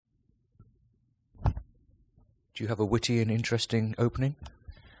Do you have a witty and interesting opening?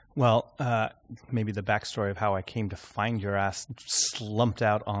 Well, maybe the backstory of how I came to find your ass slumped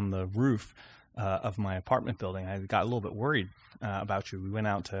out on the roof of my apartment building. I got a little bit worried about you. We went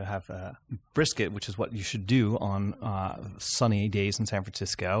out to have brisket, which is what you should do on sunny days in San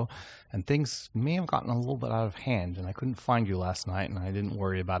Francisco, and things may have gotten a little bit out of hand, and I couldn't find you last night, and I didn't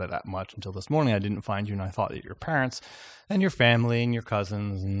worry about it that much until this morning. I didn't find you, and I thought that your parents and your family and your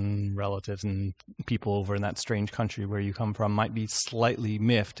cousins and relatives and people over in that strange country where you come from might be slightly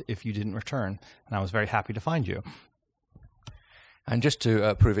miffed if you didn't return, and I was very happy to find you. And just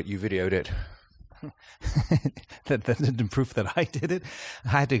to prove it, you videoed it. that didn't prove that I did it.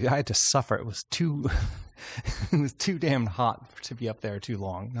 I had to suffer. It was too damn hot to be up there too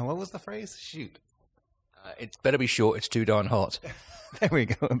long. Now, what was the phrase? Shoot. It better be short. It's too darn hot. There we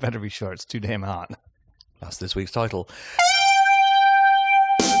go. It better be short. It's too damn hot. That's this week's title.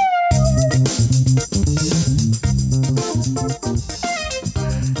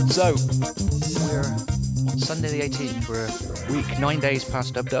 So, we're on Sunday the 18th. We're a week, 9 days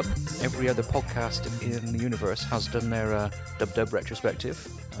past Dub. Every other podcast in the universe has done their Dub retrospective.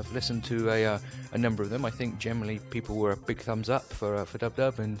 I've listened to a number of them. I think generally people were a big thumbs up for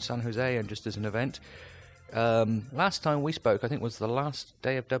Dub in San Jose and just as an event. Last time we spoke, I think was the last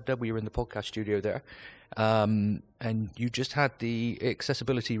day of Dub. We were in the podcast studio there. And you just had the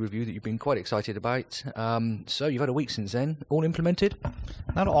accessibility review that you've been quite excited about. So you've had a week since then. All implemented?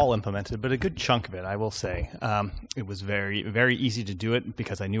 Not all implemented, but a good chunk of it, I will say. It was very, very easy to do it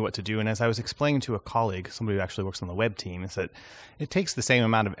because I knew what to do. And as I was explaining to a colleague, somebody who actually works on the web team, is that it takes the same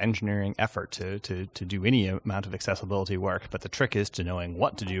amount of engineering effort to do any amount of accessibility work. But the trick is to knowing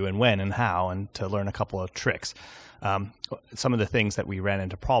what to do and when and how, and to learn a couple of tricks. Some of the things that we ran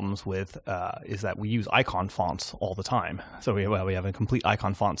into problems with is that we use icon fonts all the time. So we have a complete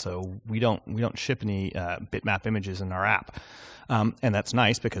icon font, so we don't ship any bitmap images in our app. And that's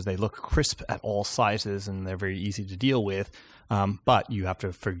nice because they look crisp at all sizes and they're very easy to deal with. But you have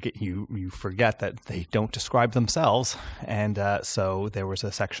to forget that they don't describe themselves. And so there was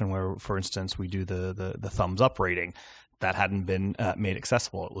a section where, for instance, we do the thumbs up rating. That hadn't been made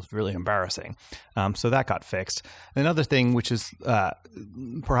accessible. It was really embarrassing. So that got fixed. Another thing, which is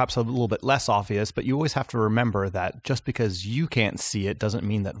perhaps a little bit less obvious, but you always have to remember that just because you can't see it doesn't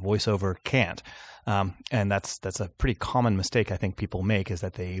mean that VoiceOver can't. And that's a pretty common mistake I think people make, is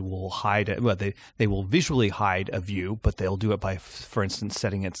that they will hide it. Well, they will visually hide a view, but they'll do it by, for instance,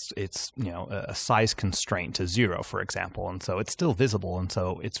 setting its a size constraint to 0, for example, and so it's still visible. And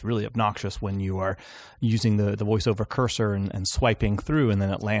so it's really obnoxious when you are using the VoiceOver cursor and swiping through, and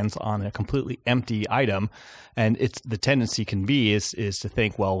then it lands on a completely empty item. And the tendency can be is to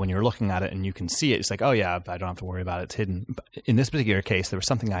think, well, when you're looking at it and you can see it, it's like, oh yeah, I don't have to worry about it. It's hidden. But in this particular case, there was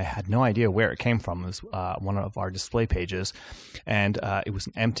something I had no idea where it came from. It was one of our display pages, and it was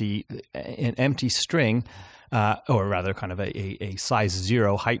an empty string, or rather, kind of a size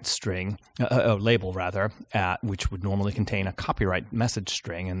 0 height string, label rather, which would normally contain a copyright message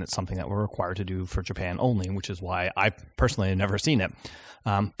string, and it's something that we're required to do for Japan only, which is why I personally have never seen it.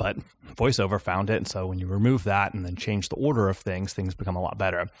 But VoiceOver found it, and so when you remove that and then change the order of things become a lot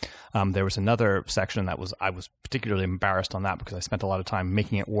better. There was another section that I was particularly embarrassed on that because I spent a lot of time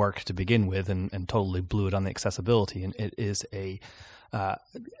making it work to begin with and totally blew it on the accessibility, and it is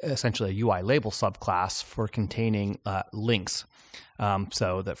essentially a UI label subclass for containing links.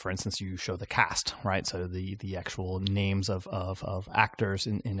 So that, for instance, you show the cast, right? So the actual names of actors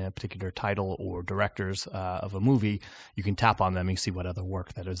in a particular title or directors of a movie, you can tap on them and see what other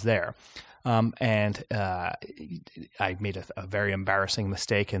work that is there. And I made a very embarrassing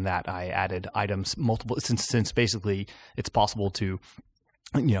mistake in that I added items multiple, since basically it's possible to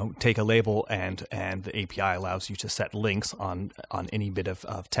take a label and the API allows you to set links on any bit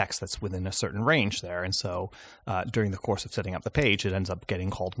of text that's within a certain range there. And so during the course of setting up the page, it ends up getting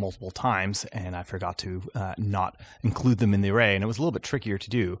called multiple times, and I forgot to not include them in the array. And it was a little bit trickier to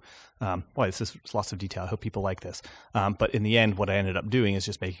do. Boy, this is lots of detail. I hope people like this. But in the end, what I ended up doing is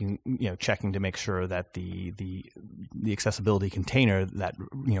just checking to make sure that the accessibility container that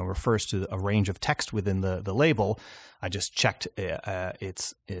refers to a range of text within the label, I just checked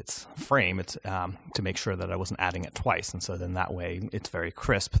its frame to make sure that I wasn't adding it twice. And so then that way it's very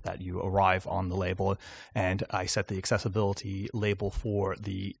crisp that you arrive on the label. And I set the accessibility label for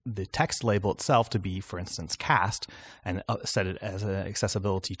the text label itself to be, for instance, cast, and set it as an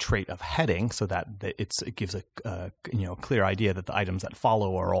accessibility trait of heading, so that it gives a clear idea that the items that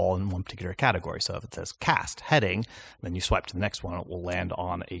follow are all in one particular category. So if it says cast heading, then you swipe to the next one, it will land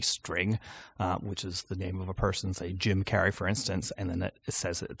on a string, which is the name of a person, say Jim Carrey, for instance, and then it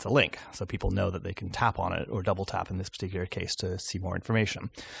says it's a link. So people know that they can tap on it or double tap in this particular case to see more information.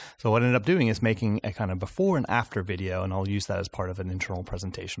 So what I ended up doing is making a kind of before and after video, and I'll use that as part of an internal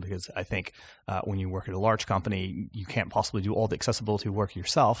presentation because I think when you work at a large company, you can't possibly do all the accessibility work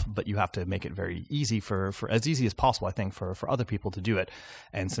yourself, but you have to make it very easy for as easy as possible, I think, for other people to do it.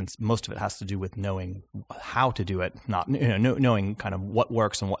 And since most of it has to do with knowing how to do it, not knowing kind of what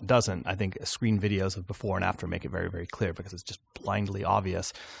works and what doesn't, I think screen videos of before and after make it very, very clear because it's just blindly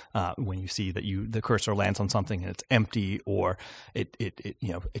obvious when you see that the cursor lands on something and it's empty, or it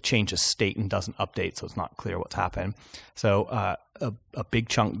changes state and doesn't update, so it's not clear what's happened. So a big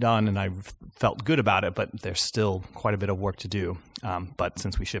chunk done, and I felt good about it, but there's still quite a bit of work to do. But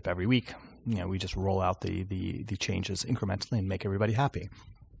since we ship every week, we just roll out the changes incrementally and make everybody happy.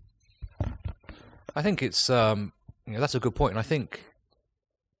 I think it's that's a good point, and I think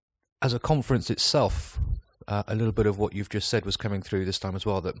as a conference itself, a little bit of what you've just said was coming through this time as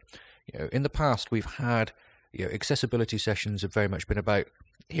well. That in the past we've had accessibility sessions have very much been about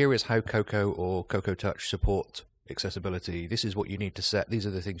here is how Cocoa or Cocoa Touch support accessibility. This is what you need to set. These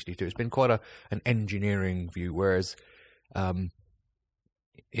are the things you need to do. It's been quite an engineering view, whereas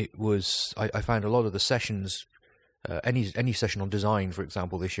it was. I found a lot of the sessions. Any session on design, for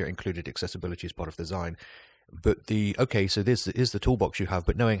example, this year included accessibility as part of design. But so this is the toolbox you have,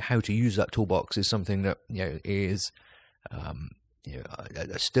 but knowing how to use that toolbox is something that is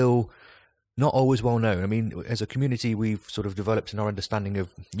still not always well known. I mean, as a community, we've sort of developed in our understanding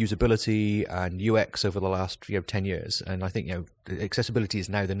of usability and UX over the last 10 years, and I think accessibility is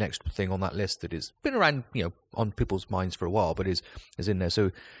now the next thing on that list that has been around on people's minds for a while, but is in there.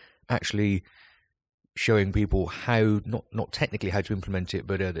 So actually showing people how, not technically how to implement it,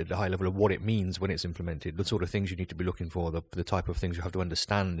 but at a high level of what it means when it's implemented, the sort of things you need to be looking for, the type of things you have to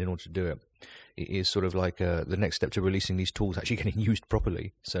understand in order to do it. It is sort of like the next step to releasing these tools actually getting used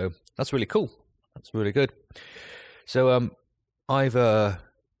properly. So that's really cool. That's really good. So I've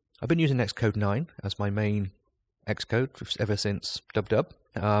been using Xcode 9 as my main Xcode ever since DubDub.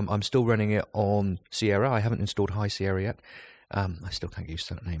 I'm still running it on Sierra. I haven't installed High Sierra yet. I still can't get used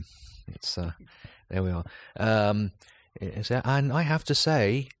to that name. It's there we are. And I have to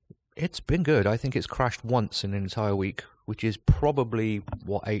say, it's been good. I think it's crashed once in an entire week, which is probably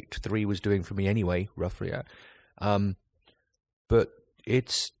what 8.3 was doing for me anyway, roughly. But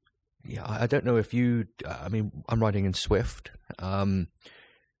it's, I don't know if I'm writing in Swift.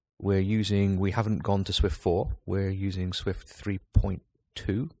 We haven't gone to Swift 4. We're using Swift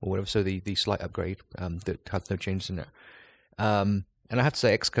 3.2 or whatever, so the slight upgrade that had no changes in it. And I have to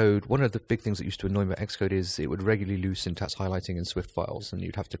say, Xcode, one of the big things that used to annoy me about Xcode is it would regularly lose syntax highlighting in Swift files, and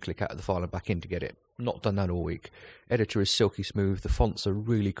you'd have to click out of the file and back in to get it. Not done that all week. Editor is silky smooth. The fonts are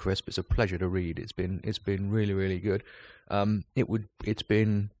really crisp. It's a pleasure to read. It's been really, really good. It's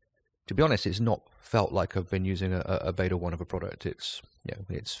been, to be honest, it's not felt like I've been using a beta 1 of a product. It's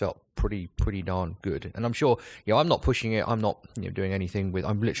felt pretty darn good. And I'm sure, I'm not pushing it. I'm not doing anything with.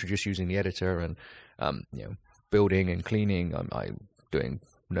 I'm literally just using the editor and building and cleaning. I'm doing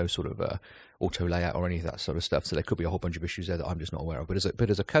no sort of auto layout or any of that sort of stuff. So there could be a whole bunch of issues there that I'm just not aware of. But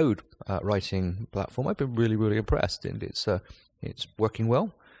as a code writing platform, I've been really, really impressed, and it's working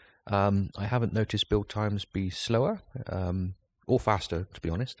well. I haven't noticed build times be slower or faster, to be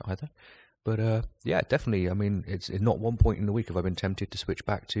honest, either. But definitely. I mean, it's not one point in the week have I been tempted to switch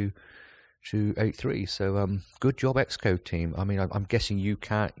back to 8.3. So good job, Xcode team. I mean, I'm guessing you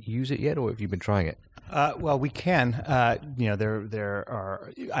can't use it yet, or have you been trying it? Well, we can. There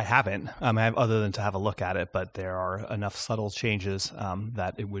are. I haven't. Other than to have a look at it, but there are enough subtle changes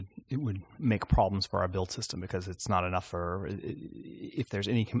that it would make problems for our build system, because it's not enough for. If there's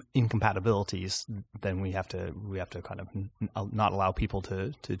any incompatibilities, then we have to kind of not allow people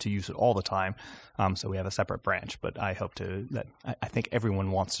to use it all the time. So we have a separate branch. But I hope that I think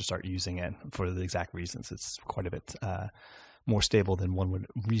everyone wants to start using it for the exact reasons. It's quite a bit more stable than one would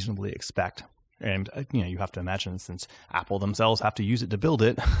reasonably expect. And, you have to imagine, since Apple themselves have to use it to build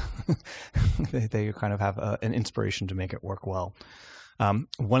it, they kind of have an inspiration to make it work well.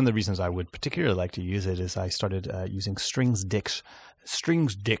 One of the reasons I would particularly like to use it is I started using StringsDicts.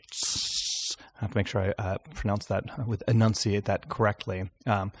 I have to make sure I enunciate that correctly.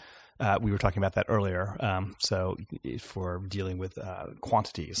 We were talking about that earlier. So for dealing with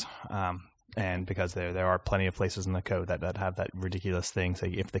quantities. And because there are plenty of places in the code that have that ridiculous thing.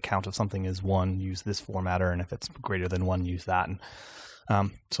 Say, if the count of something is 1, use this formatter, and if it's greater than 1, use that.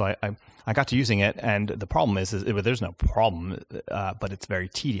 So I got to using it, and the problem is there's no problem, but it's very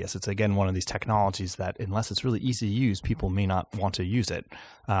tedious. It's, again, one of these technologies that, unless it's really easy to use, people may not want to use it.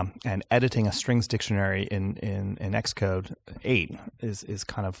 And editing a strings dictionary in Xcode 8 is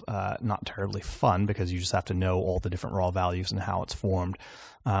kind of not terribly fun, because you just have to know all the different raw values and how it's formed.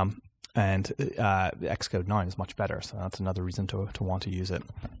 And Xcode 9 is much better, so that's another reason to want to use it.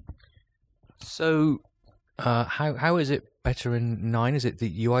 So how is it better in 9? Is it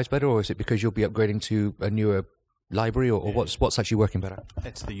the UI is better, or is it because you'll be upgrading to a newer library, or what's actually working better?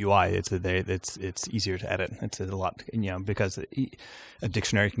 It's the UI. It's easier to edit. It's a lot, because a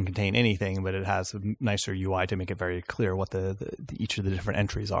dictionary can contain anything, but it has a nicer UI to make it very clear what each of the different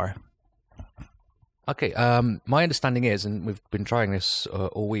entries are. Okay. My understanding is, and we've been trying this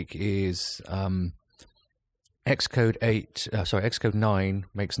all week, is Xcode 9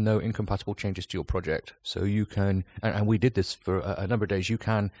 makes no incompatible changes to your project. So you can, and we did this for a number of days, you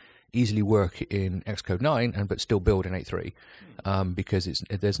can easily work in Xcode 9 but still build in 8.3 because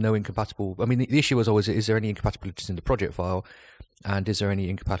there's no incompatible. I mean, the issue was always, is there any incompatibilities in the project file, and is there any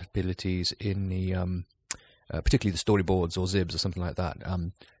incompatibilities in the particularly the storyboards or zibs or something like that?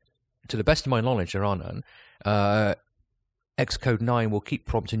 To the best of my knowledge, there are none. Xcode 9 will keep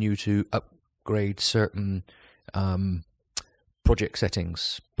prompting you to upgrade certain project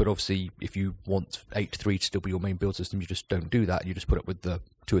settings, but obviously if you want 8.3 to still be your main build system, you just don't do that. You just put up with the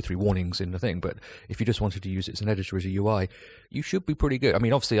 2 or 3 warnings in the thing. But if you just wanted to use it as an editor, as a UI, you should be pretty good. I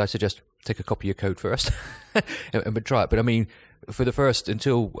mean, obviously I suggest take a copy of your code first and try it. But I mean, for the first,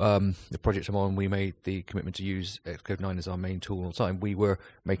 until the project I'm on, we made the commitment to use Xcode 9 as our main tool all the time. We were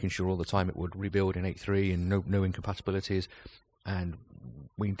making sure all the time it would rebuild in 8.3 and no incompatibilities, and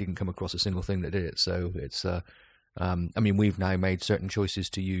we didn't come across a single thing that did it. So it's I mean, we've now made certain choices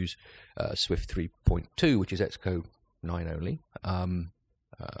to use Swift 3.2, which is Xcode 9 only,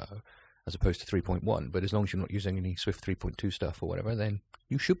 as opposed to 3.1. But as long as you're not using any Swift 3.2 stuff or whatever, then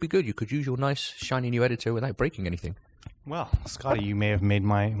you should be good. You could use your nice, shiny new editor without breaking anything. Well, Scotty, you may have made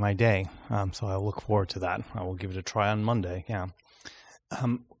my day, so I'll look forward to that. I will give it a try on Monday, yeah.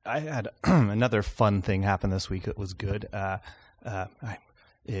 I had another fun thing happen this week that was good. There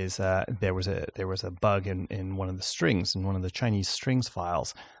was a bug in one of the strings, in one of the Chinese strings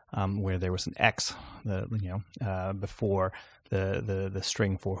files, where there was an X, before the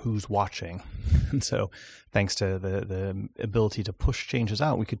string for who's watching, and so thanks to the ability to push changes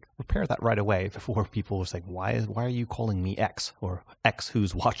out, we could repair that right away before people were saying, why are you calling me X, or X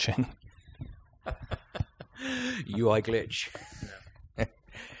who's watching? UI glitch.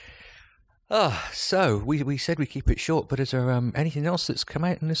 So we said we keep it short, but is there anything else that's come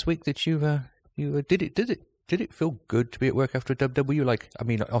out in this week that you did it feel good to be at work after a WW? Like, I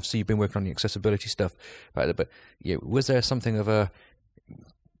mean, obviously you've been working on the accessibility stuff, but yeah, was there something of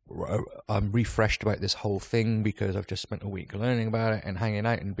I'm refreshed about this whole thing because I've just spent a week learning about it and hanging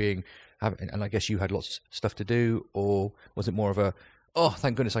out and and I guess you had lots of stuff to do, or was it more of a, oh,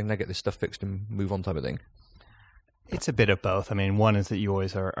 thank goodness I can now get this stuff fixed and move on type of thing? It's a bit of both. I mean, one is that you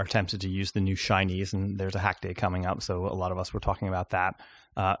always are tempted to use the new shinies, and there's a hack day coming up, so a lot of us were talking about that.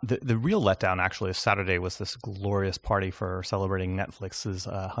 The real letdown, actually, is Saturday was this glorious party for celebrating Netflix's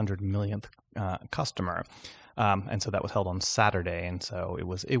 100 millionth customer. And so that was held on Saturday, and so it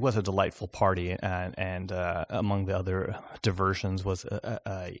was a delightful party, and among the other diversions was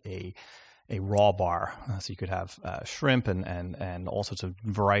a raw bar, so you could have shrimp and all sorts of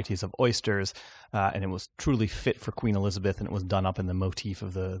varieties of oysters, and it was truly fit for Queen Elizabeth, and it was done up in the motif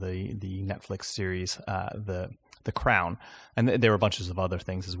of the Netflix series, The Crown, and there were bunches of other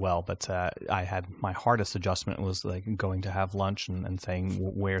things as well. But I had my hardest adjustment was like going to have lunch and saying,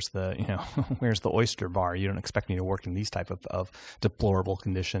 "Where's the where's the oyster bar? You don't expect me to work in these type of deplorable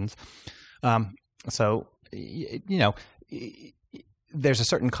conditions." So there's a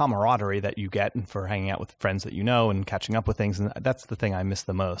certain camaraderie that you get for hanging out with friends that you know and catching up with things, and that's the thing I miss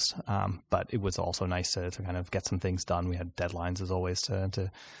the most. But it was also nice to kind of get some things done. We had deadlines as always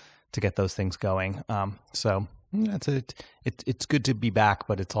to get those things going. So it's good to be back,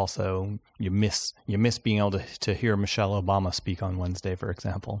 but it's also you miss being able to hear Michelle Obama speak on Wednesday, for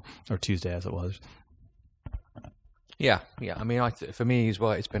example, or Tuesday as it was. Yeah. I mean, for me as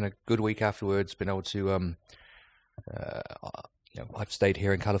well, it's been a good week afterwards. Been able to I've stayed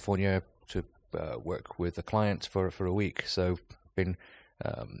here in California to work with a client for a week, so been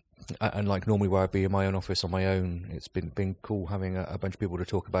unlike normally where I'd be in my own office on my own. It's been cool having a bunch of people to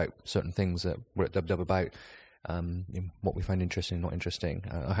talk about certain things that we're at WW about, what we find interesting, not interesting.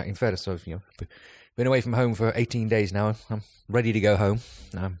 In fairness, I've been away from home for 18 days now. I'm ready to go home.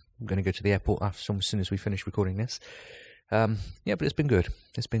 I'm going to go to the airport as soon as we finish recording this. Yeah, but it's been good.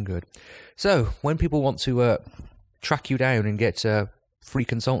 It's been good. So, when people want to track you down and get free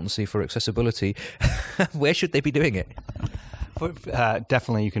consultancy for accessibility, where should they be doing it?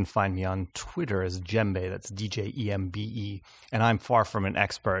 Definitely, you can find me on Twitter as Djembe. That's DJEMBE. And I'm far from an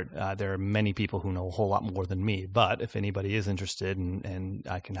expert. There are many people who know a whole lot more than me. But if anybody is interested and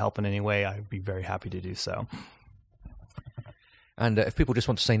I can help in any way, I'd be very happy to do so. And if people just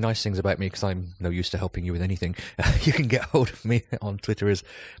want to say nice things about me, because I'm no use to helping you with anything, you can get hold of me on Twitter as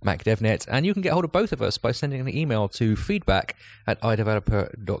MacDevNet. And you can get hold of both of us by sending an email to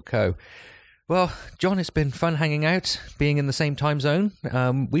feedback@iDeveloper.co. Well, John, it's been fun hanging out, being in the same time zone.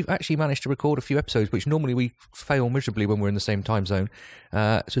 We've actually managed to record a few episodes, which normally we fail miserably when we're in the same time zone.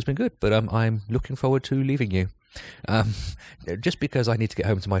 So it's been good, but I'm looking forward to leaving you. Just because I need to get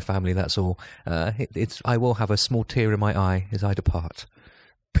home to my family, that's all. I will have a small tear in my eye as I depart.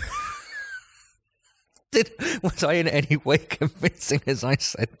 Was I in any way convincing as I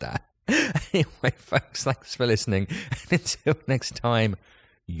said that? Anyway, folks, thanks for listening. And until next time,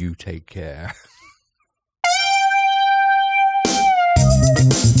 you take care.